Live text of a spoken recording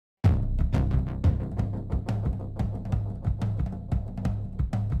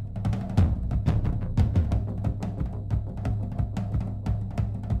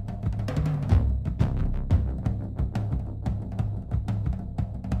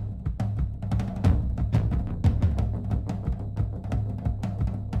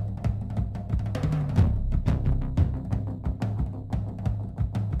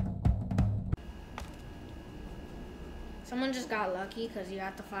Someone just got lucky because you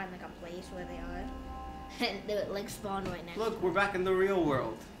have to find like a place where they are. And they like spawn right next. Look, we're back in the real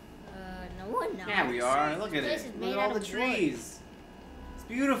world. No, we're not. Yeah, we are. Look at This it. is Look made at all out the of trees. It's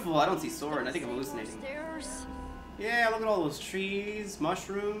beautiful. I don't see Soren. I think I'm hallucinating. Yeah, look at all those trees,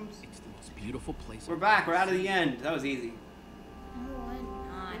 mushrooms. It's the most beautiful place. We're back. We're out of the end. That was easy. No, we're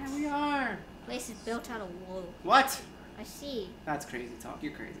not. Yeah, we are. Place is built out of wool. What? I see. That's crazy talk.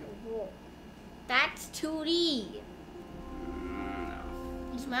 You're crazy. Wool. That's 2D. No.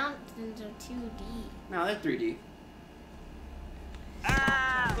 These mountains are 2D. No, they're 3D.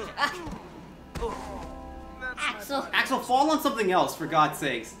 Axel. Axel, fall on something else, for God's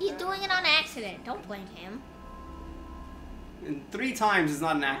sakes. He's doing it on accident. Don't blame him. And 3 times is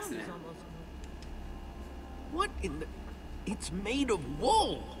not an accident. What in the... It's made of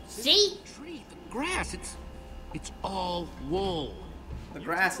wool. See? The tree, the grass, it's all wool. The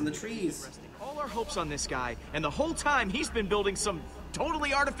grass and the trees. All our hopes on this guy, and the whole time he's been building some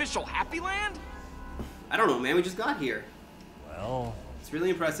totally artificial happy land? I don't know, man. We just got here. Well... It's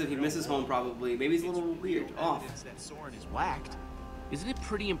really impressive. He'd miss his home, probably. Maybe he's a little weird, off. That Soren is whacked. Isn't it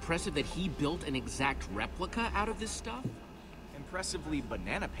pretty impressive that he built an exact replica out of this stuff? Impressively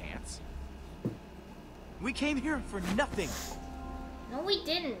banana pants. We came here for nothing. No, we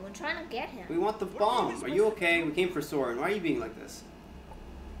didn't. We're trying to get him. We want the bomb. Are you okay? We came for Soren. Why are you being like this?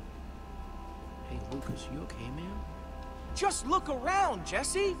 Hey, Lucas, you okay, man? Just look around,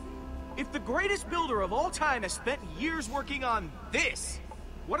 Jesse. If the greatest builder of all time has spent years working on this,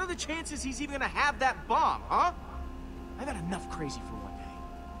 what are the chances he's even gonna have that bomb, huh? I got enough crazy for one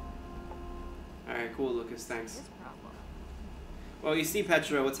day. Alright, cool, Lucas. Thanks. Well, you see,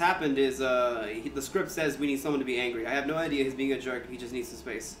 Petra, what's happened is the script says we need someone to be angry. I have no idea he's being a jerk. He just needs some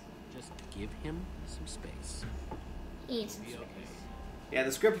space. Just give him some space. He needs some space. Yeah,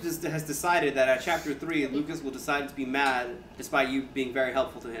 the script has decided that at Chapter 3, Lucas will decide to be mad despite you being very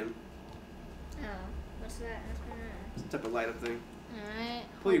helpful to him. Oh, what's that? What's going on? It's a type of light up thing. Alright.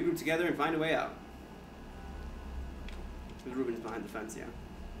 Pull your group together and find a way out. Ruben is behind the fence, yeah.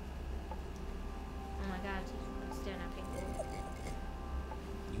 Oh my god, he's staring at people.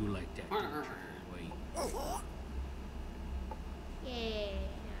 You like that, don't you, boy? Yay.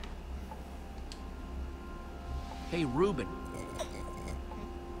 Hey, Ruben.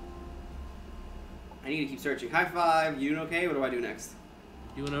 I need to keep searching. High five. You doing okay? What do I do next?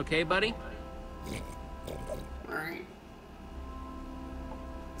 Doing okay, buddy? Alright.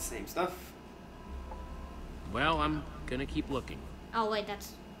 Same stuff. Well, I'm gonna keep looking. Oh wait,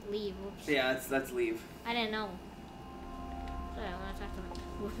 that's leave. Whoops. Yeah, that's leave. I didn't know. Sorry, I'm gonna talk to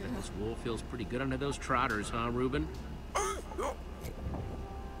him. This wool feels pretty good under those trotters, huh, Ruben? Oh,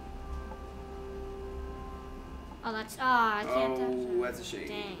 that's I can't touch him. Oh, that's a shame.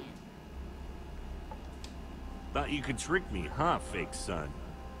 Dang. Thought you could trick me, huh, fake son?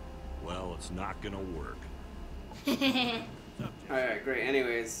 Well, it's not gonna work. Alright, great.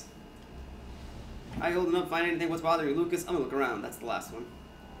 Anyways. I holding up, find anything, what's bothering you? Lucas, I'm gonna look around. That's the last one.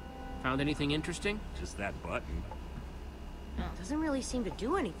 Found anything interesting? Just that button. Doesn't really seem to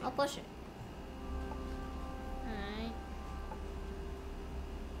do anything. I'll push it. Alright.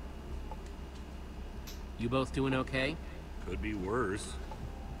 You both doing okay? Could be worse.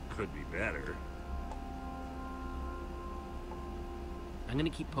 Could be better. I'm gonna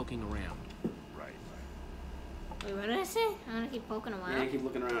keep poking around. Right. Wait, what did I say? I'm gonna keep poking around. Yeah, keep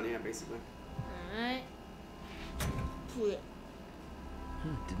looking around, yeah, basically. Alright.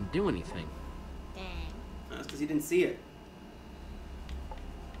 Didn't do anything. Dang. That's because he didn't see it.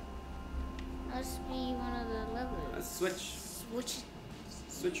 Must be one of the levers. Switch. Switcheroo.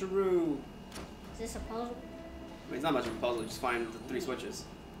 Switcheroo. Is this a puzzle? I mean, it's not much of a puzzle, just find the 3 switches.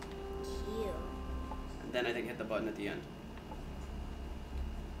 Kill. And then I think hit the button at the end.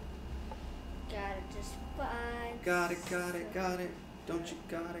 Gotta just find. Got it, got it, got it. Don't you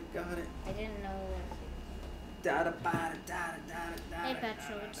got it, got it. I didn't know. Da da ba da da da da. Hey,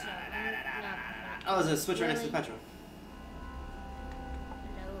 Petra, what's up? Oh, there's a switch right next to Really? Petra.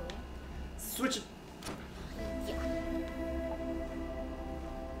 No. Switch it.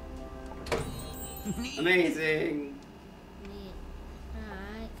 Amazing. Neat.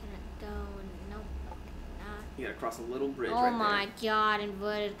 Alright, can I go? Nope. Not. You gotta cross a little bridge Oh right my god,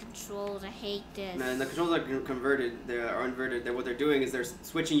 inverted controls. I hate this. there. Man, the controls are converted. They are inverted. What they're doing is they're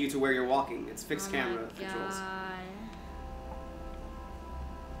switching you to where you're walking. It's fixed Oh camera my controls. God.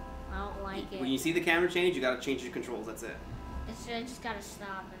 I don't like it. When you see the camera change, you gotta change your controls. That's it. I just gotta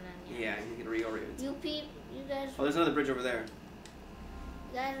stop and then Yeah, you can reorient. You guys. Oh, there's another bridge over there.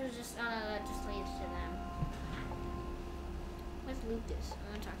 You guys are just that just leads to them. Where's Lucas? I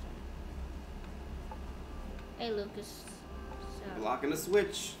wanna talk to him. Hey Lucas. So, Blocking the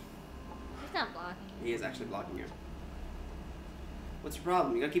switch. he's not blocking. He is actually blocking you. What's your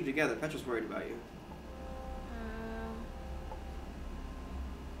problem? You gotta keep it together. Petra's worried about you.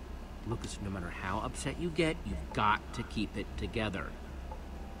 Lucas, no matter how upset you get, you've got to keep it together.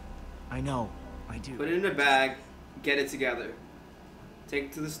 I know. I do. Put it in a bag. Get it together. Take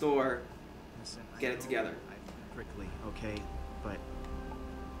it to the store. Listen, Get it together. I'm prickly, okay? But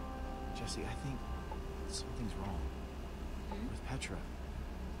Jesse, I think something's wrong with Petra.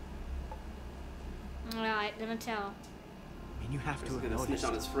 Alright, gonna tell. And you have to He's have gonna noticed snitch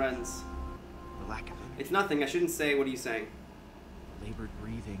on his friends. the lack of energy, It's nothing. I shouldn't say. What are you saying? labored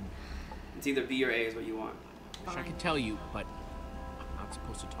breathing. It's either B or A is what you want. Wish I could tell you, but I'm not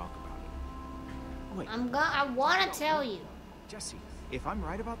supposed to talk about it. Wait, I wanna tell you. Jesse, if I'm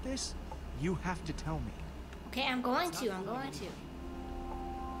right about this, you have to tell me. Okay, I'm going to. I'm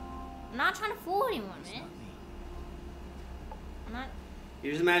not trying to fool anyone, It's man. not me. I'm not.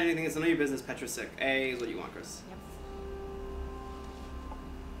 You're just imagining things. It's none of your business. Petra's sick. A is what you want, Chris. Yep.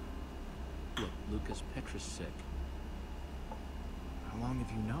 Look, Lucas, Petra's sick. How long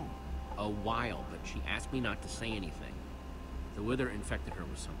have you known? A while, but she asked me not to say anything. The wither infected her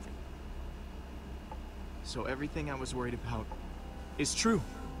with something. So everything I was worried about is true.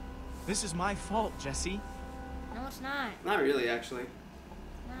 This is my fault, Jesse. No, it's not. Not really, actually.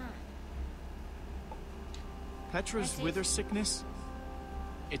 It's not. Petra's Jesse. wither sickness,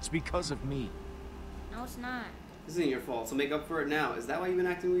 it's because of me. No, it's not. This isn't your fault, so make up for it now. Is that why you've been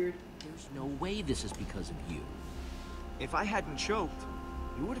acting weird? There's no way this is because of you. If I hadn't choked,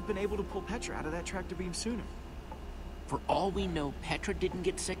 you would have been able to pull Petra out of that tractor beam sooner. For all we know, Petra didn't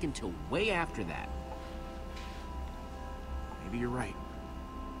get sick until way after that. Maybe you're right.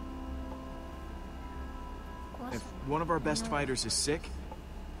 Of course. If one of our best fighters is sick,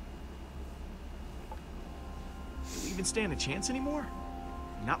 do we even stand a chance anymore?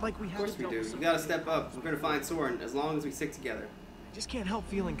 Not like we Of have course to we deal do. with You some- gotta step up. We're gonna find Soren as long as we stick together. I just can't help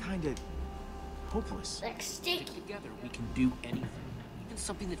feeling kinda hopeless. Like sticky. Together, we can do anything. Even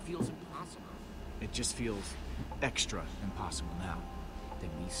something that feels impossible. It just feels extra impossible now. Then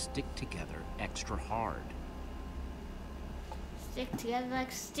we stick together extra hard. Stick together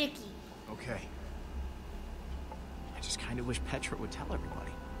like sticky. Okay. I just kinda wish Petra would tell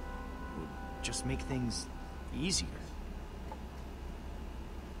everybody. It would just make things easier.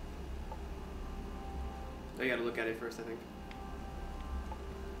 Oh, you gotta look at it first, I think.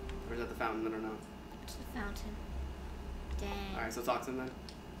 Or is that the fountain? I don't know. It's the fountain. Dang. Alright, so talk to him then.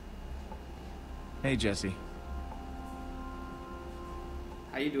 Hey, Jesse.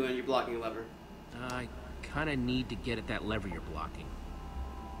 How you doing? You're blocking a lever. I kind of need to get at that lever you're blocking.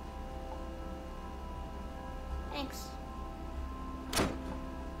 Thanks.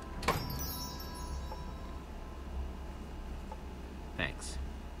 Thanks.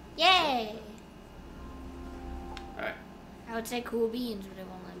 Yay! Alright. I would say cool beans, but it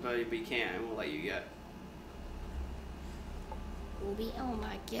won't let me. But you can't. It won't let you yet. Cool bean. Oh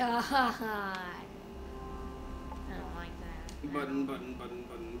my god. I don't like that. Button, button, button,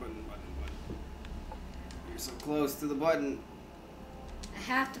 button, button, button, button. You're so close to the button. I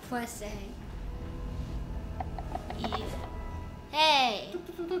have to press A. Yeah. Hey!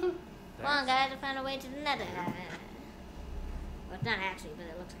 Come on, guys, I found a way to the nether. Well, it's not actually, but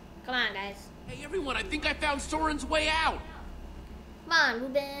it looks like. Come on, guys. Hey everyone, I think I found Soren's way out! Come on,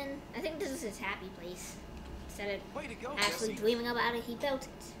 Ruben. I think this is his happy place. Instead of Way to go, actually Jesse. dreaming about it, he built it.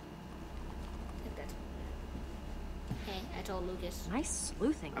 I think that's what. Hey, I told Lucas. Nice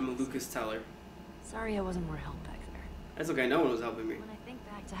sleuthing. I'm a Lucas teller. Sorry I wasn't more help back there. That's okay. No one was helping me. When I think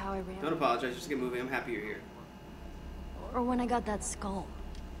back to how I ran... Don't apologize. Just get moving. I'm happy you're here. Or when I got that skull.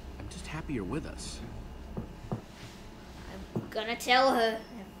 I'm just happy you're with us. I'm gonna tell her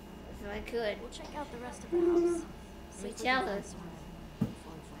if I could. We'll check out the rest of the house. Let me See if we tell can her. find Soren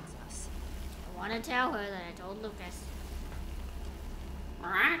before he finds us. I want to tell her that I told Lucas.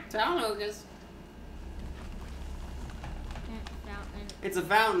 Alright, tell Lucas. Fountain. It's a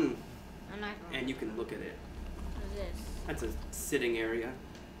fountain. I'm not going. And you can look at it. What's this? That's a sitting area.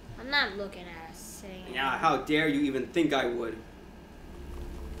 I'm not looking at a sitting. Yeah, how dare you even think I would?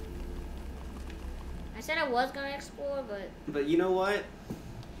 I said I was gonna explore, but But you know what?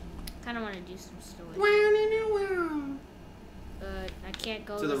 kind of want to do some storage. To But I can't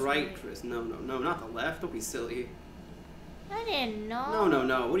go the this right, way. Chris. No, no, no, not the left. Don't be silly. I didn't know. No, no,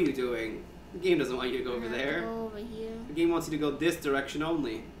 no. What are you doing? The game doesn't want you to go I over have to there. Go over here. The game wants you to go this direction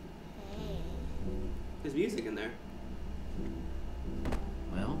only. Hey. There's music in there.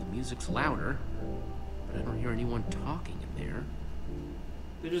 Well, the music's louder, but I don't hear anyone talking in there.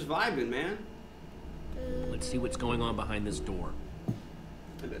 They're just vibing, man. Let's see what's going on behind this door.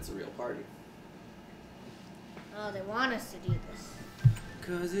 I bet it's a real party. Oh, they want us to do this.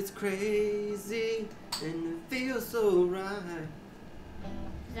 'Cause it's crazy and it feels so right.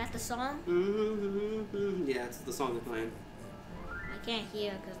 Is that the song? Yeah, it's the song they're playing. I can't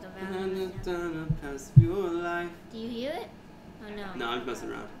hear because the volume is down. Past your life. Do you hear it? Or no? No, I'm just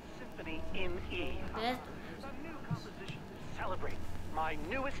messing around. Symphony in E. That's A new composition to celebrate my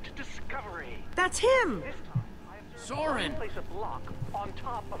newest discovery. That's him! This time, I have to Soren! place a block on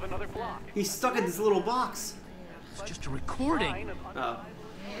top of another block. He's stuck in this little box. It's just a recording. Line of Oh.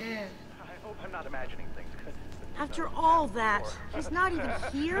 yeah. I hope I'm not imagining things. After all that, he's not even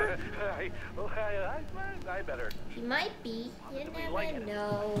here? I better. He might be. You never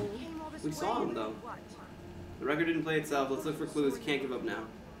know. We saw him though. The record didn't play itself. Let's look for clues. You can't give up now.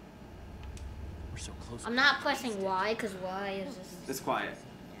 We're so close. I'm not pressing Y because Y is just. It's quiet.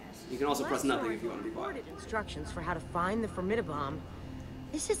 Yes. You can also press nothing if you want to be quiet. Recorded instructions for how to find the formidabomb.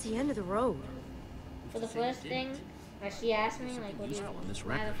 This is the end of the road. For the first thing, she asked me, like, what do you Useful in this have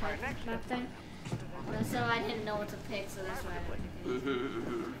record. a that thing? And so I didn't know what to pick, so that's why I didn't pick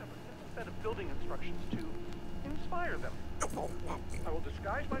it. A set of building instructions to inspire them. I will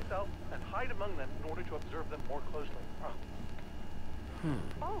disguise myself and hide among them in order to observe them more closely.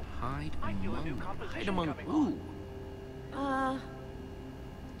 Oh, Hide I feel a among new them. composition Hide among coming on. who?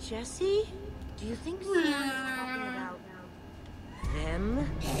 Jesse? Do you think Sam's talking about them?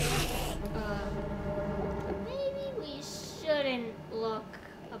 Maybe we shouldn't look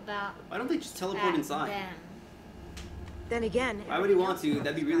about Why don't they just teleport at inside? them. Then again, Why would he want to?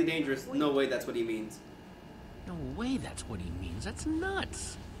 That'd be really dangerous. No way that's what he means. No way that's what he means. That's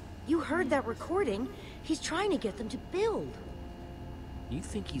nuts. you heard that recording. He's trying to get them to build. You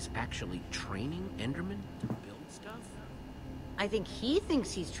think he's actually training Enderman to build stuff? I think he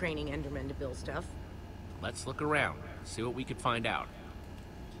thinks he's training Endermen to build stuff. Let's look around. See what we could find out.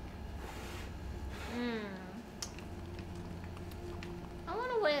 I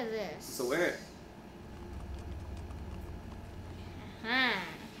want to wear this. So wear it. Huh.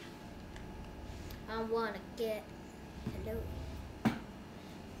 I want to get. Hello.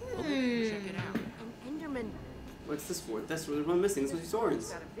 Check it out. An Enderman What's this for? That's what I'm missing. This was swords.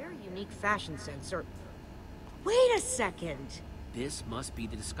 got a very unique fashion sense, or... Wait a second! This must be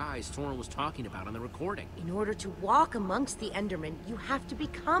the disguise Soren was talking about on the recording. In order to walk amongst the Endermen, you have to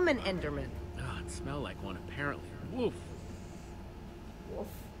become an Enderman. Ah, it smelled like one apparently. Woof. Wolf.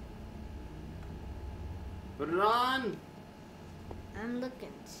 Put it on. I'm looking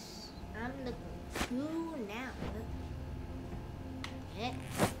cool now. Yeah.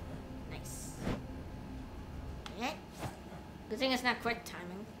 Nice. Yeah. Good thing it's not quick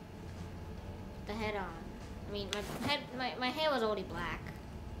timing. Put the head on. I mean, my hair was already black.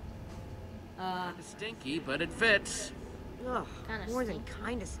 Kinda stinky, but it fits. Ugh, Kinda more than stinky.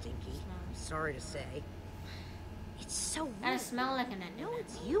 kinda stinky. I'm sorry to say. It's so I weird. smell like an I know Enderman.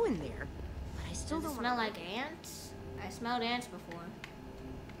 it's you in there, but I still Does it don't smell wanna- like ants? I smelled ants before.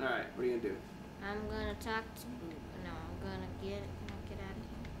 Alright, what are you gonna do? I'm gonna talk to Boop. No, I'm gonna get out of here.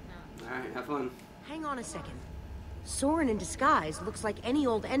 No. Alright, have fun. Hang on a second. Soren in disguise looks like any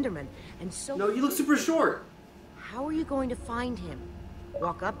old Enderman, and so... No, you look super short. How are you going to find him?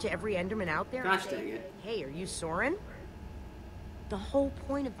 Walk up to every Enderman out there Gosh and say, dang it. hey, are you Soren? The whole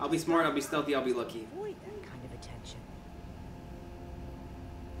point of I'll be smart, I'll be stealthy, I'll be lucky. avoid that kind of attention.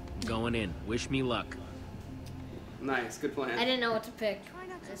 Going in. Wish me luck. Nice, good plan. I didn't know what to pick. Try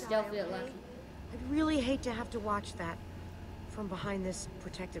not to I still die, feel okay? lucky. I'd really hate to have to watch that from behind this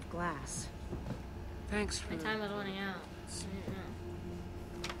protective glass. Thanks for My the... time was running out. I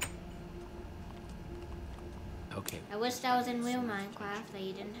didn't know. Okay. I wish that was in real Minecraft, that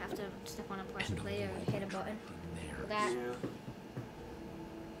you didn't have to step on a pressure plate or hit a button. There. That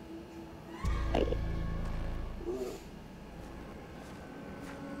Yeah.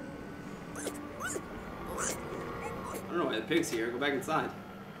 I don't know why the pig's here. Go back inside.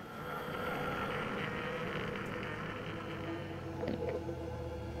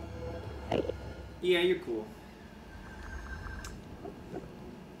 Yeah, you're cool.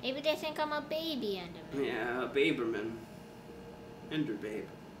 maybe they think I'm a baby Enderman. Yeah, Baberman. Ender babe.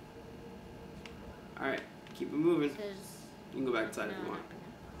 Alright, keep it moving. Because You can go back inside no, if you not want.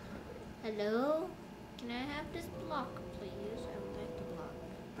 gonna. Hello? Can I have this block, please? I would like the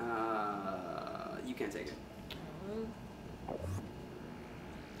block. You can't take it. Oh. What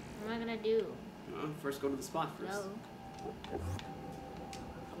am I gonna do? Well, first go to the spot first. No.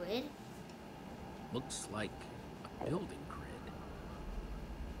 Grid? Looks like a building grid.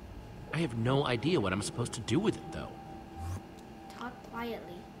 I have no idea what I'm supposed to do with it, though. Talk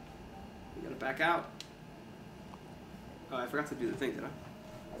quietly. You gotta back out. Oh, I forgot to do the thing, did I?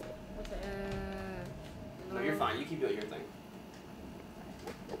 No, you're fine. You keep doing your thing.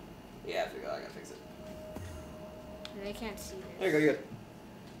 Yeah, I forgot. I gotta fix it. They can't see this. There you go. You're good.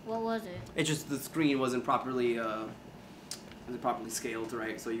 What was it? It's just the screen wasn't properly scaled,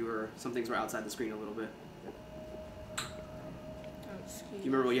 right? So some things were outside the screen a little bit. Oh, Do you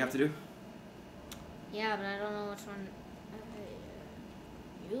remember what you have to do? Yeah, but I don't know which one.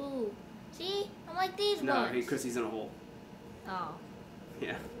 You see? I'm like these ones. No, because he's in a hole. Oh.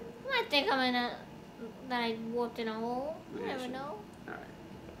 Yeah. I might think I'm in that I warped in a hole. You Yeah, never sure. know. All right.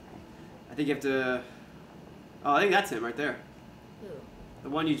 I think you have to. Oh, I think that's him right there. Who? The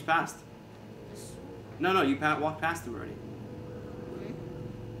one you just passed. This- No, you walked past him already.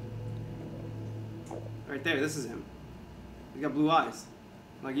 Hmm? Right there, this is him. He's got blue eyes,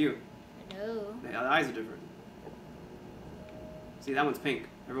 like you. I know. The eyes are different. See, that one's pink.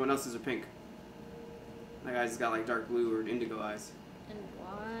 Everyone else's are pink. That guy's got like dark blue or indigo eyes. And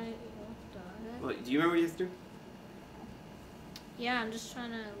why? What the heck? Well, do you remember what you have to do? Yeah, I'm just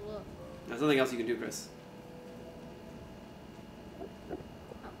trying to look. There's nothing else you can do, Chris. Oh,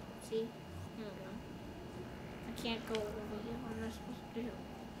 see? Here we go. I can't go over here. What am I supposed to do?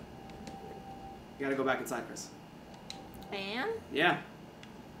 You gotta go back inside, Chris. I am? Yeah,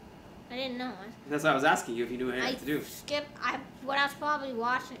 I didn't know. that's why I was asking you if you knew what you I had to do. skipped. What I was probably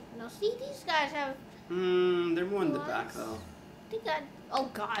watching. No, see, these guys have. They're more in the back though. I think oh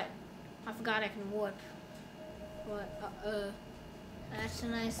god, I forgot I can warp. What? That's a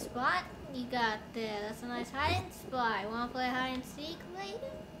nice spot you got there. That's a nice hiding spot. Wanna play hide and seek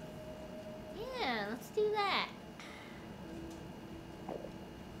later? Yeah, let's do that.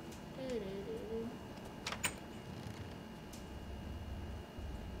 Doo-doo-doo.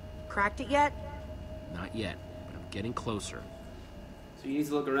 Cracked it yet? Not yet, but I'm getting closer. So you need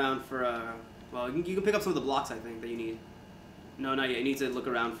to look around for well, you can pick up some of the blocks I think that you need. No, not yet. You need to look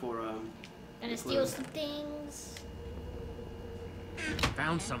around for Gonna steal some things.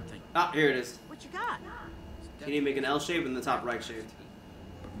 Found something. Ah, here it is. What you got? You need to make an L shape and the top right shaped.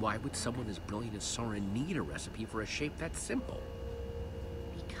 But why would someone as brilliant as Soren need a recipe for a shape that simple?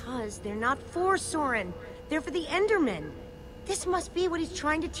 Because they're not for Soren. They're for the Endermen. This must be what he's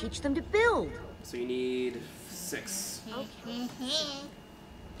trying to teach them to build. So you need 6.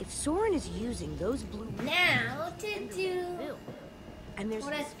 If Soren is using those blue Now, what to do? and there's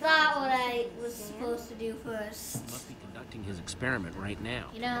What I thought what I was supposed to do first. He must be conducting his experiment right now.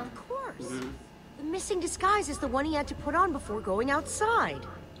 You know? of course. Mm-hmm. The missing disguise is the one he had to put on before going outside.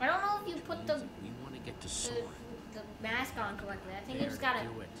 I don't know if you put the We want to get to Soren. mask on correctly. I think you There, just gotta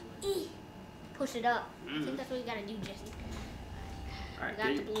do it. push it up. I think that's what you gotta do, Jesse. Alright, We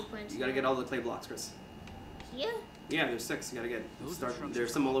got the blueprints. you gotta get all the clay blocks, Chris. Here? Yeah, there's 6. You gotta get. Those Start. instructions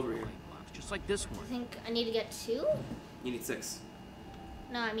There's some all over here. are blocks, just like this I one. think I need to get 2? You need 6.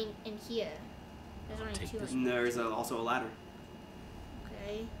 No, I mean in here. There's only Take 2. this And there's also a ladder.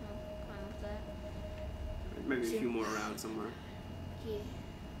 Okay, I'll climb up that. Maybe a Two. few more around somewhere. Here.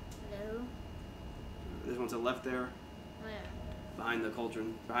 Hello? There's one to the left there, Where? behind the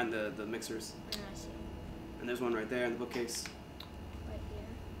cauldron, behind the mixers. I see. And there's one right there in the bookcase. Right here.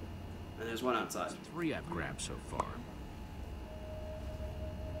 And there's one outside. There's 3 I've grabbed so far.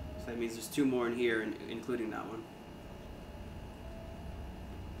 So that means there's 2 more in here, including that one.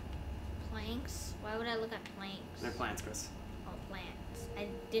 Planks? Why would I look at planks? They're plants, Chris. Oh, plants. I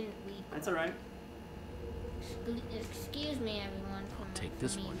didn't read. That's alright. Excuse me, everyone. I'll for take for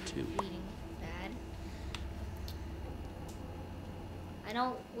this me one, too. Reading bad. I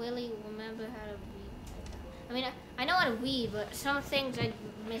don't really remember how to read. I mean, I know how to read, but some things I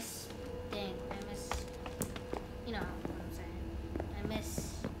miss. Dang, I miss. You know what I'm saying. I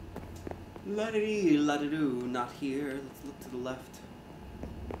miss. La-da-dee, la-da-doo, not here. Let's look to the left.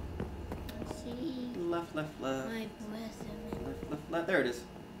 Let's see. Left, left, left. My breath in Left, left, left. There it is.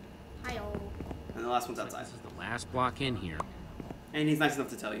 Hi-oh. And the last one's outside. This is the last block in here. And he's nice enough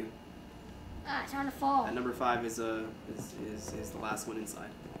to tell you. Ah, time to fall. And number 5 is the last one inside.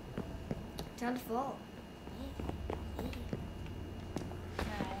 Time to fall.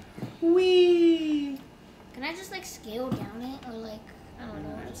 Whee! Can I just like scale down it or like I don't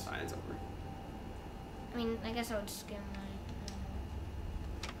know? It's fine. It's over. I mean, I guess I would scale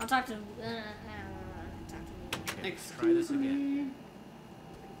my. I'll talk to. I don't know. Talk to you. Thanks. Try this again.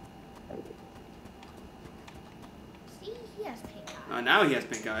 See, he has pink eyes. Now he has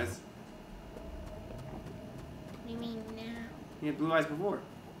pink eyes. What do you mean now? He had blue eyes before.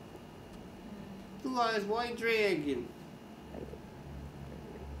 Blue eyes, white dragon.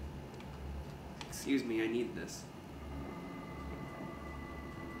 Excuse me, I need this.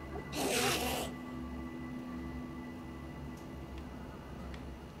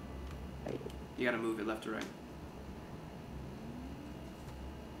 You gotta move it left or right.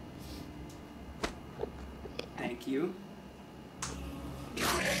 Thank you.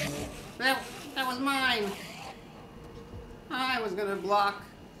 That was mine. I was gonna block.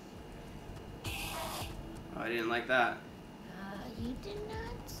 Oh, I didn't like that. You did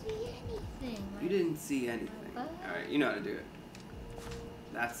not see anything. You didn't see anything. Alright, you know how to do it.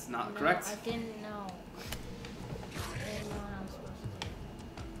 That's not correct. I didn't know. I didn't know what I was supposed to do.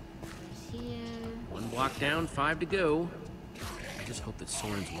 There's here. 1 block down, 5 to go. I just hope that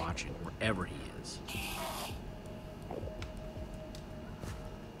Soren's watching, wherever he is.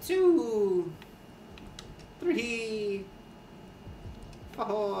 2, 3,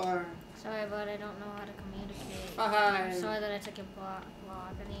 4. Sorry, but I don't know how to communicate. 5. I'm sorry that I took your block.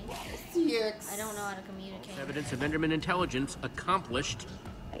 6. I don't know how to communicate. Evidence of Enderman intelligence accomplished.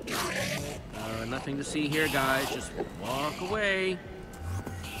 Nothing to see here, guys. Just walk away.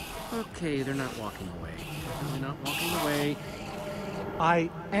 Okay, they're not walking away. They're not walking away. I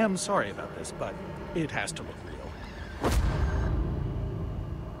am sorry about this, but it has to look real.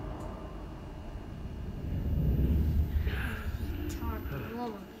 Talk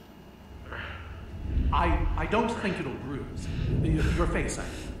normally. I don't think it'll bruise. Your face, I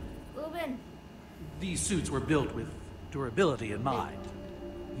mean. Ruben. These suits were built with durability in mind.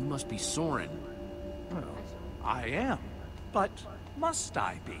 You must be Soren. Well, I am. But must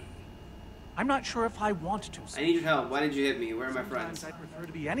I be? I'm not sure if I want to. I need your help. Why did you hit me? Where are my friends? Sometimes I'd prefer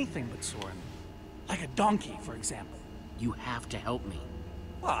to be anything but Soren. Like a donkey, for example. You have to help me.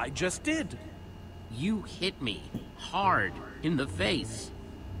 Well, I just did. You hit me hard in the face.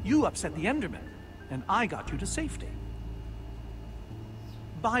 You upset the Enderman, and I got you to safety.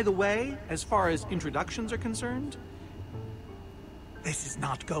 By the way, as far as introductions are concerned, this is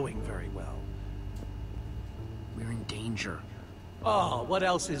not going very well. We're in danger. Oh, what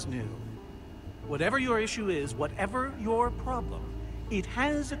else is new? Whatever your issue is, whatever your problem, it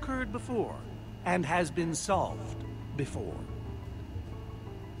has occurred before, and has been solved before.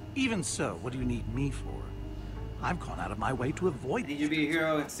 Even so, what do you need me for? I've gone out of my way to avoid I need you to be a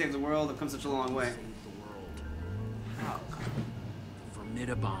hero and save the world. I've come such a long way. Save the world. How?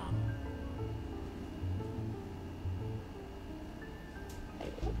 Formidabomb.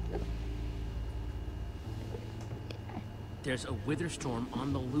 There's a wither storm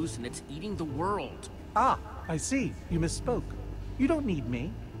on the loose and it's eating the world. Ah, I see. You misspoke. You don't need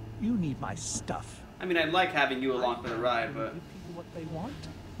me. You need my stuff. I mean, I'd like having you along for the ride, but Give people what they want,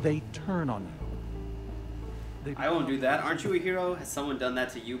 they turn on you. I won't do that. Aren't you a hero? Has someone done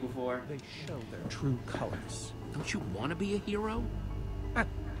that to you before? They show their true colors. Don't you want to be a hero?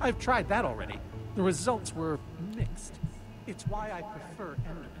 I've tried that already. The results were mixed. It's why I prefer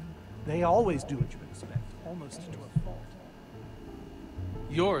Enderman. They always do what you expect, almost to a fault.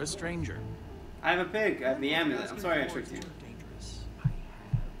 You're a stranger. I have a pig. I have the amulet. I'm sorry I tricked you. Dangerous. I have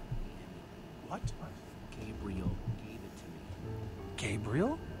the amulet. What? Gabriel gave it to me.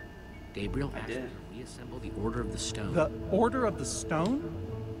 Gabriel? Gabriel I asked me did. to reassemble the Order of the Stone. The Order of the Stone?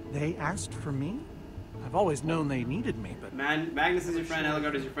 They asked for me? I've always known they needed me, but... Magnus is your friend,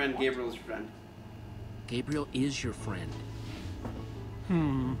 Elgard is your friend, Gabriel is your friend. Gabriel is your friend.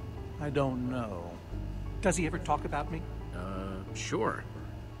 I don't know. Does he ever talk about me? Sure.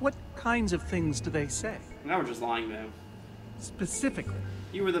 What kinds of things do they say? Now we're just lying to him. Specifically?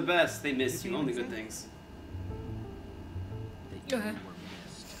 You were the best. They missed you. Only good things. That you were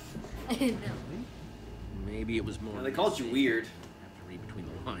missed. I didn't know. Maybe it was more... Now, they called you weird. I have to read between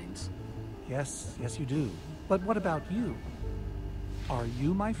the lines. Yes, you do. But what about you? Are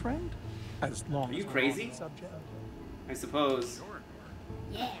you my friend? As long Are you as we're crazy? on the subject. I suppose.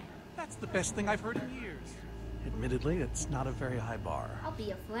 Yeah. That's the best thing I've heard in years. Admittedly, it's not a very high bar. I'll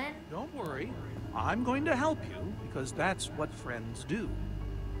be a friend. Don't worry. I'm going to help you, because that's what friends do.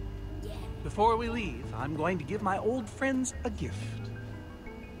 Yeah. Before we leave, I'm going to give my old friends a gift.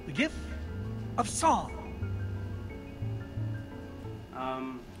 The gift of song.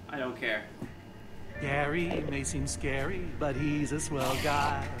 I don't care. Gary may seem scary, but he's a swell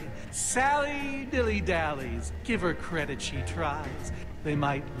guy. Sally dilly-dallies, give her credit, she tries. They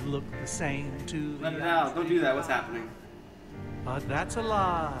might look the same to Let the it out. Don't do that. What's happening? but that's a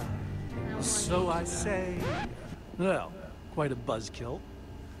lie. So I say, well, quite a buzzkill.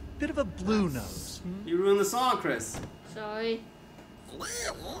 Bit of a blue nose. You ruined the song, Chris. Sorry.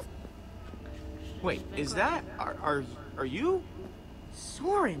 Wait, is that... Are you?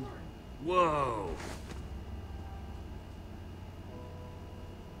 Soren. Whoa.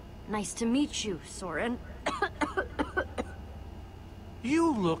 Nice to meet you, Soren.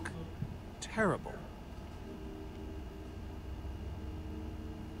 You look terrible.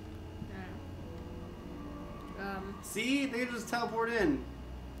 them. See? They just teleport in.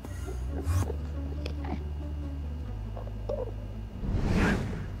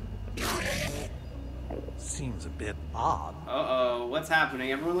 Seems a bit odd. Uh-oh, what's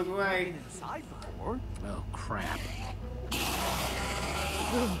happening? Everyone look away. Inside before. Oh, crap.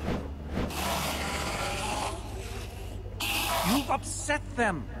 You've upset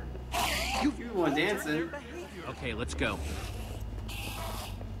them. You want dancing. Okay, let's go.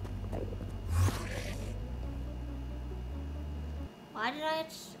 Why did I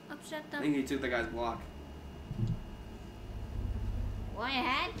upset I them? think you took the guy's block. Why I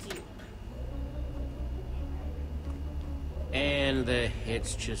had to? And the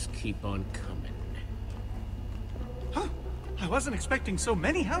hits just keep on coming. Huh? I wasn't expecting so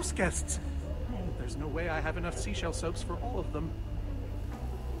many house guests. Oh, there's no way I have enough seashell soaps for all of them.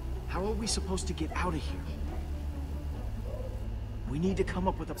 How are we supposed to get out of here? We need to come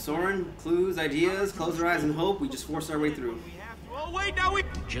up with a Soren, clues, ideas, close our eyes and hope. We just force our way through. Oh wait, now we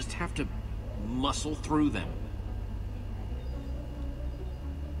Just have to muscle through them.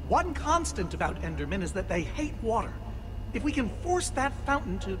 One constant about Endermen is that they hate water. If we can force that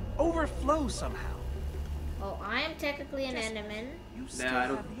fountain to overflow somehow. Oh, I am technically an Enderman. You still I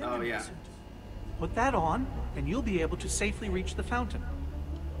don't. have the Oh Enderman yeah. suit. Put that on, and you'll be able to safely reach the fountain.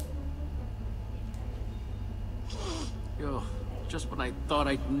 Oh, just when I thought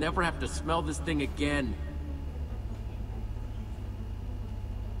I'd never have to smell this thing again.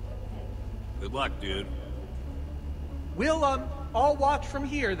 Good luck, dude. We'll, all watch from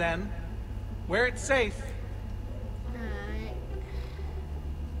here then, where it's safe. Alright.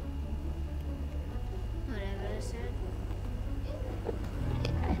 Whatever I said.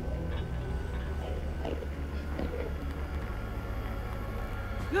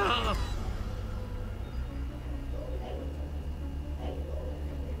 Ah!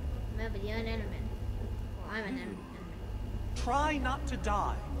 Remember, you're an Enderman. Well, I'm an Enderman. Try not to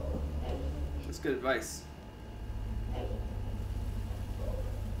die. That's good advice.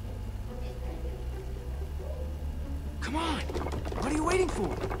 Come on! What are you waiting for?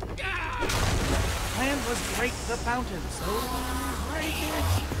 Plan was break the fountain, so break it.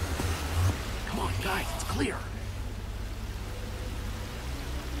 Come on, guys, it's clear.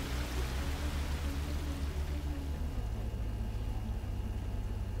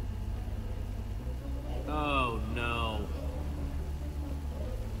 Oh, no.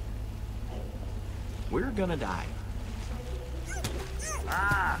 We're gonna die.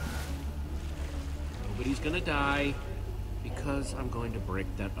 Nobody's gonna die because I'm going to break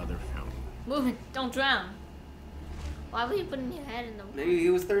that other fountain. Move it. Don't drown. Why were you putting your head in the water? Maybe he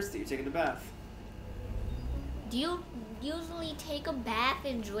was thirsty. You're taking a bath. Do you usually take a bath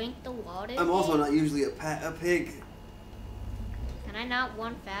and drink the water? I'm also not usually a pig. Can I not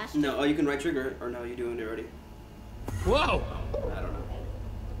one fast? No. Oh, you can right trigger. Or no, you're doing it already. Whoa! I don't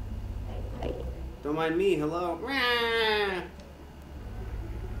know. Don't mind me. Hello. Rah!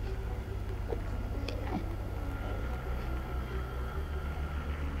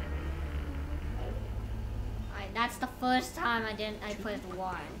 That's the first time I played the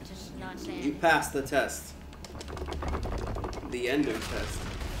water. Just not saying. You passed the test. The ender test.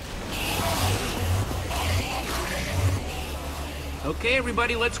 Okay,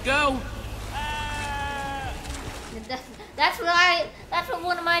 everybody, let's go. That's what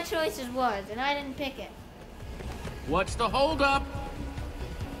one of my choices was, and I didn't pick it. What's the holdup?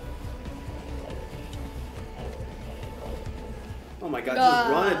 Oh my god, just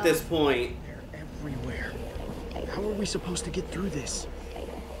run at this point. They're everywhere. How are we supposed to get through this?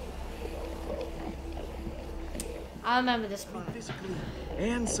 I remember this part. Physically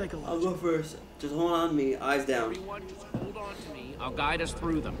and I'll psychologically. go first. Just hold on to me, eyes down. Everyone, just hold on to me. I'll guide us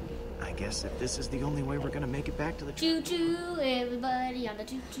through them. I guess if this is the only way we're gonna make it back to the Choo choo, everybody on the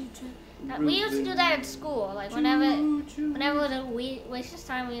choo choo choo. We used to do that at school. Like whenever it was a waste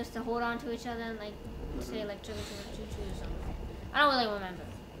time, we used to hold on to each other and like say like choo choo choo choo or something. I don't really remember,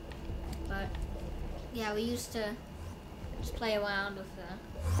 but yeah, we used to just play around with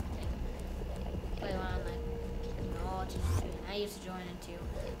play around like all choo choo choo. And I used to join in too.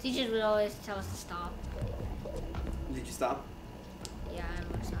 Teachers would always tell us to stop. Did you stop? Yeah, I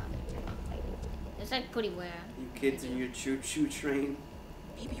remember stopping. It's like pretty rare. You kids in your choo-choo train.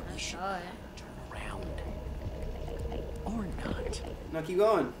 Maybe we should Sure. turn around. Or not. No, keep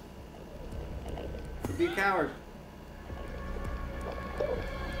going. Don't be a coward.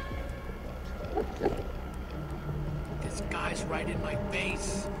 This guy's right in my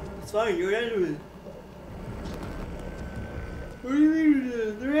face. It's fine, you're an animal. What do you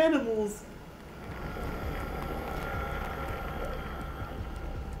mean? They're animals.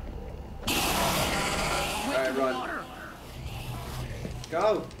 Wait, Alright, run. Water.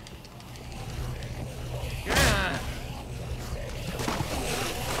 Go! Yeah.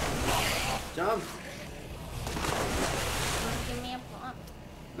 Jump! Give me a pop.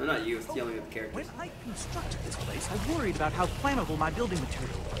 No, not you. It's dealing with the characters. When I constructed this place, I worried about how flammable my building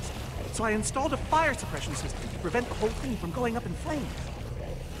material was. So I installed a fire suppression system to prevent the whole thing from going up in flames.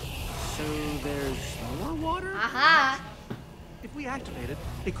 So there's more water? Aha! If we activate it,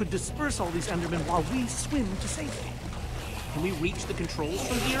 it could disperse all these Endermen while we swim to safety. Can we reach the controls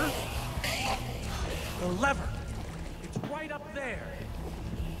from here? The lever. It's right up there.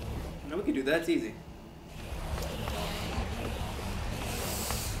 No, we can do that. It's easy.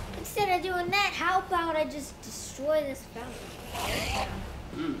 Instead of doing that, how about I just destroy this fountain?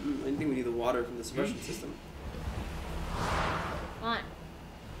 I think we need the water from the suppression system. Come on.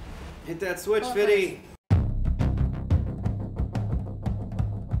 Hit that switch, Go Fitty. first.